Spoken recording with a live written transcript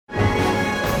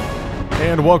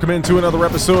And welcome into another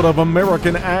episode of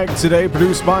American Ag Today,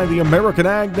 produced by the American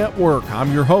Ag Network.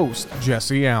 I'm your host,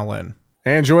 Jesse Allen.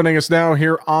 And joining us now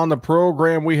here on the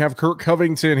program, we have Curt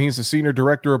Covington. He's the Senior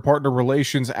Director of Partner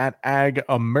Relations at Ag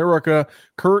America.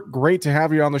 Curt, great to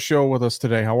have you on the show with us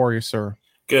today. How are you, sir?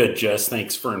 Good, Jess.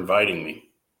 Thanks for inviting me.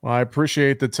 Well, I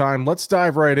appreciate the time. Let's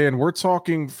dive right in. We're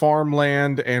talking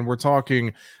farmland and we're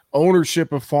talking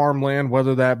ownership of farmland,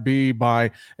 whether that be by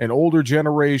an older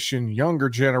generation, younger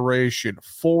generation,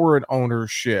 foreign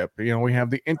ownership. You know, we have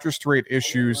the interest rate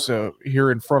issues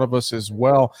here in front of us as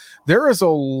well. There is a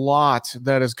lot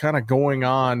that is kind of going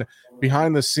on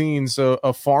behind the scenes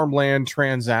of farmland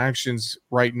transactions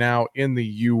right now in the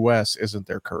U.S., isn't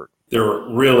there, Curt? There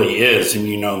really is. And,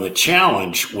 you know, the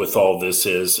challenge with all this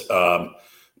is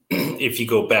if you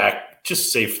go back,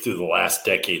 just say through the last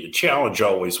decade, the challenge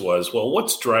always was, well,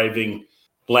 what's driving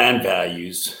land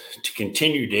values to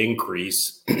continue to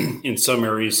increase in some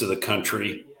areas of the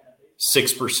country,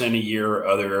 6% a year,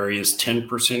 other areas,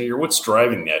 10% a year? What's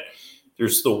driving that?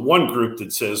 There's the one group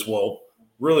that says, well,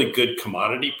 really good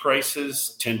commodity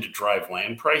prices tend to drive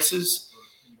land prices.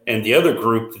 And the other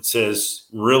group that says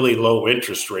really low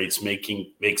interest rates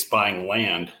makes buying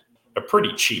land a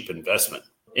pretty cheap investment.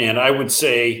 And I would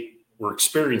say we're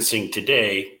experiencing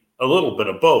today a little bit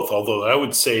of both, although I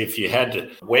would say if you had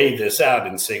to weigh this out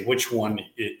and say which one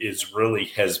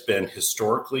has been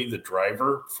historically the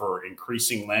driver for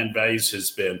increasing land values, has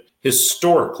been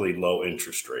historically low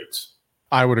interest rates.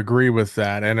 I would agree with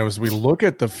that. And as we look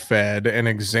at the Fed and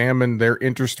examine their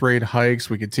interest rate hikes,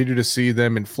 we continue to see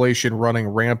them, inflation running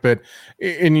rampant.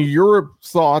 In your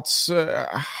thoughts,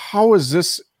 how is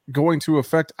this going to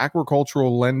affect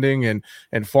agricultural lending and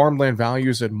farmland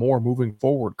values and more moving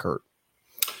forward, Curt?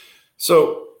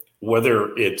 So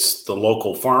whether it's the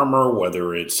local farmer,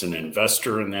 whether it's an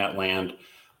investor in that land,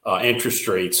 interest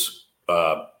rates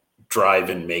drive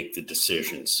and make the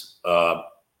decisions.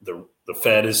 The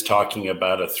Fed is talking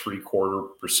about a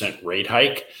 0.75% rate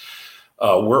hike.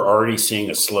 We're already seeing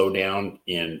a slowdown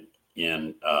in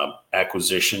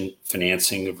acquisition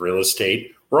financing of real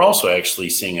estate. We're also actually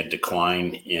seeing a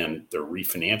decline in the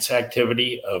refinance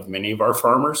activity of many of our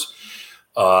farmers.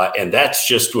 And that's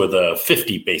just with a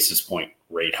 50 basis point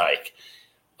rate hike.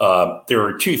 There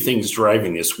are two things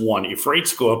driving this. One, if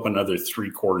rates go up another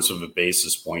 0.75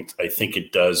 basis point, I think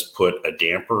it does put a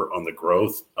damper on the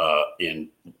growth in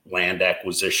land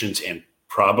acquisitions and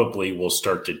probably will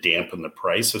start to dampen the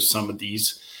price of some of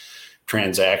these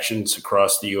transactions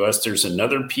across the U.S. There's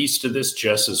another piece to this,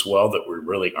 Jess, as well, that we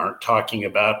really aren't talking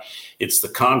about. It's the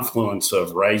confluence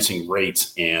of rising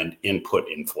rates and input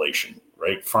inflation,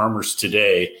 right? Farmers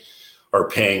today are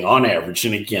paying on average,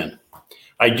 and again,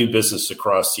 I do business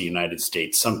across the United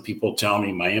States. Some people tell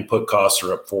me my input costs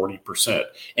are up 40%,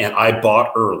 and I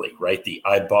bought early, right?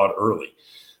 I bought early.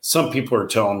 Some people are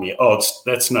telling me,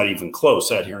 that's not even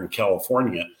close. Out here in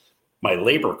California, my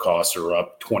labor costs are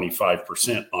up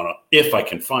 25% if I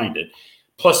can find it.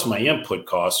 Plus my input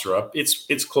costs are up.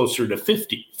 It's closer to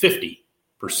 50%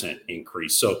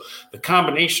 increase. So the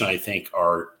combination, I think,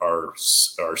 are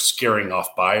scaring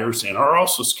off buyers and are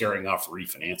also scaring off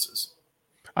refinances.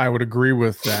 I would agree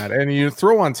with that. And you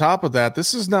throw on top of that,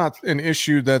 this is not an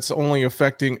issue that's only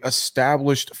affecting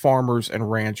established farmers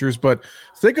and ranchers, but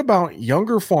think about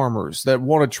younger farmers that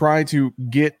want to try to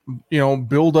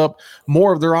build up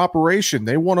more of their operation.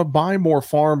 They want to buy more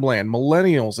farmland,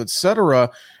 millennials,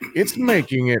 etc. It's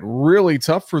making it really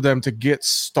tough for them to get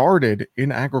started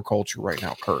in agriculture right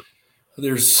now, Curt.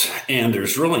 There's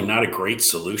really not a great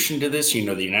solution to this. You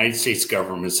know, the United States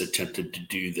government has attempted to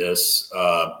do this,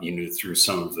 through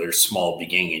some of their small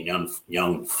beginning and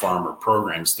young farmer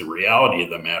programs. The reality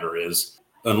of the matter is,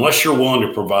 unless you're willing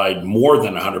to provide more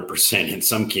than 100%, in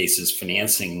some cases,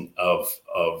 financing of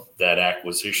that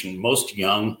acquisition, most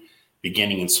young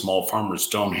beginning and small farmers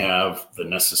don't have the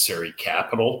necessary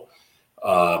capital.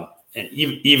 And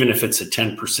even if it's a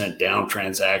 10% down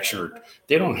transaction,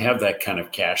 they don't have that kind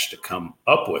of cash to come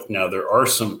up with. Now, there are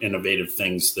some innovative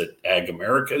things that Ag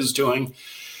America is doing,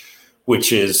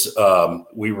 which is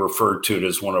we refer to it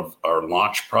as one of our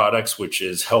launch products, which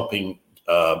is helping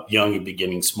young and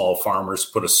beginning small farmers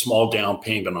put a small down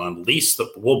payment on lease.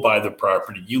 We'll buy the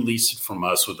property, you lease it from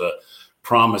us with a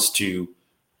promise to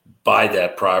buy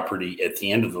that property at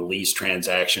the end of the lease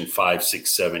transaction 5,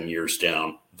 6, 7 years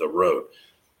down the road.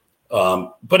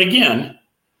 But again,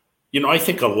 I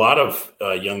think a lot of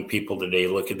young people today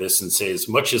look at this and say, as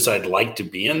much as I'd like to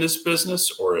be in this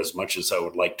business, or as much as I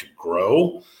would like to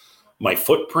grow my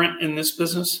footprint in this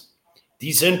business,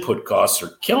 these input costs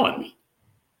are killing me.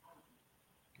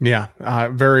 Yeah,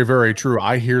 very, very true.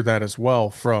 I hear that as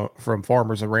well from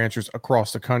farmers and ranchers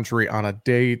across the country on a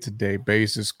day-to-day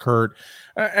basis, Curt.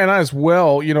 And as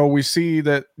well, we see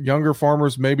that younger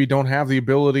farmers maybe don't have the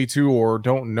ability to, or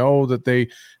don't know that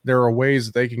there are ways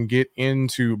that they can get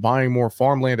into buying more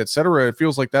farmland, et cetera. It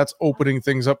feels like that's opening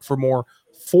things up for more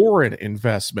foreign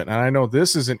investment. And I know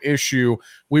this is an issue.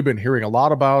 We've been hearing a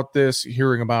lot about this,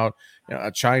 hearing about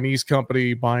a Chinese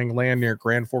company buying land near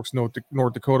Grand Forks,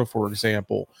 North Dakota, for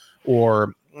example,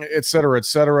 or et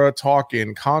cetera, talk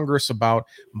in Congress about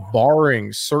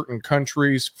barring certain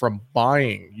countries from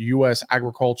buying U.S.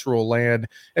 agricultural land.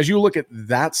 As you look at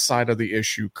that side of the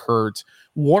issue, Curt,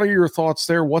 what are your thoughts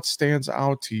there? What stands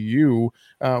out to you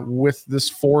with this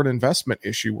foreign investment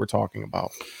issue we're talking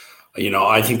about?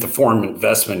 I think the foreign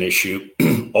investment issue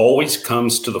always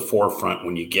comes to the forefront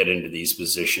when you get into these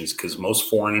positions, because most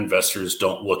foreign investors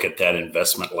don't look at that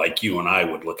investment like you and I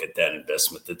would look at that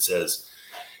investment that says,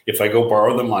 if I go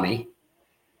borrow the money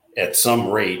at some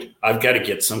rate, I've got to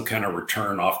get some kind of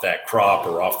return off that crop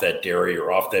or off that dairy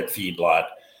or off that feedlot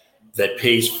that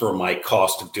pays for my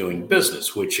cost of doing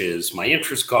business, which is my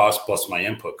interest cost plus my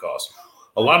input cost.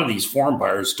 A lot of these foreign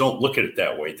buyers don't look at it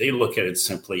that way. They look at it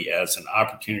simply as an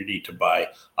opportunity to buy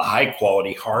a high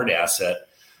quality hard asset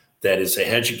that is a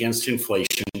hedge against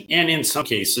inflation, and in some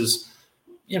cases,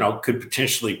 could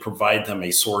potentially provide them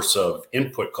a source of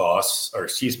input costs, or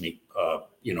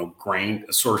grain,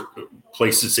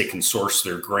 places they can source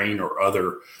their grain or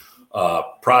other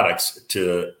products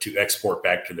to export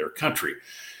back to their country.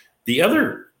 The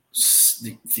other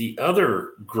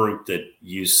group that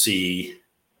you see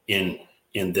in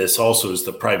this also is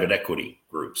the private equity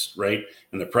groups, right?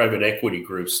 And the private equity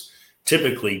groups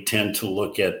typically tend to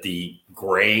look at the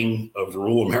graying of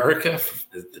rural America,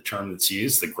 the term that's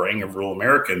used, the graying of rural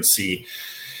America, and see,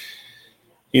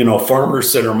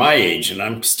 farmers that are my age, and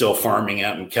I'm still farming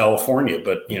out in California,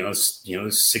 but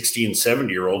 60 and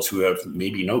 70-year-olds who have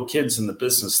maybe no kids in the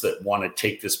business that want to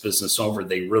take this business over.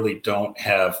 They really don't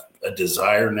have a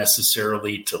desire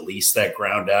necessarily to lease that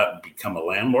ground out and become a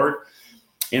landlord.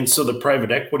 And so the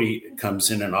private equity comes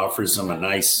in and offers them a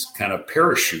nice kind of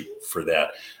parachute for that.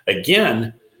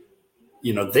 Again,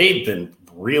 they've been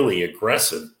really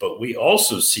aggressive, but we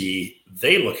also see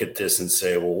they look at this and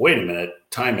say, well, wait a minute,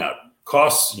 timeout.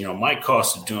 Costs, my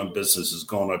cost of doing business is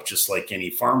going up just like any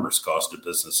farmer's cost of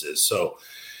business is. So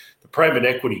the private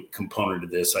equity component of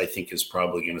this, I think, is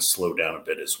probably going to slow down a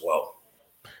bit as well.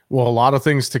 Well, a lot of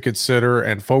things to consider,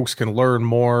 and folks can learn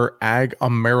more.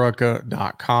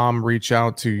 agamerica.com. Reach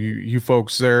out to you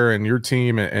folks there and your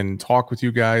team and talk with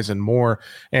you guys and more.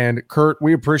 And Curt,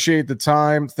 we appreciate the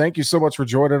time. Thank you so much for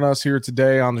joining us here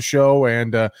today on the show.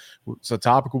 And it's a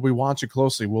topic we'll be watching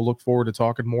closely. We'll look forward to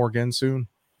talking more again soon.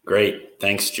 Great.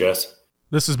 Thanks, Jess.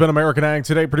 This has been American Ag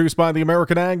Today, produced by the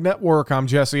American Ag Network. I'm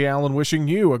Jesse Allen, wishing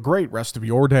you a great rest of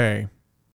your day.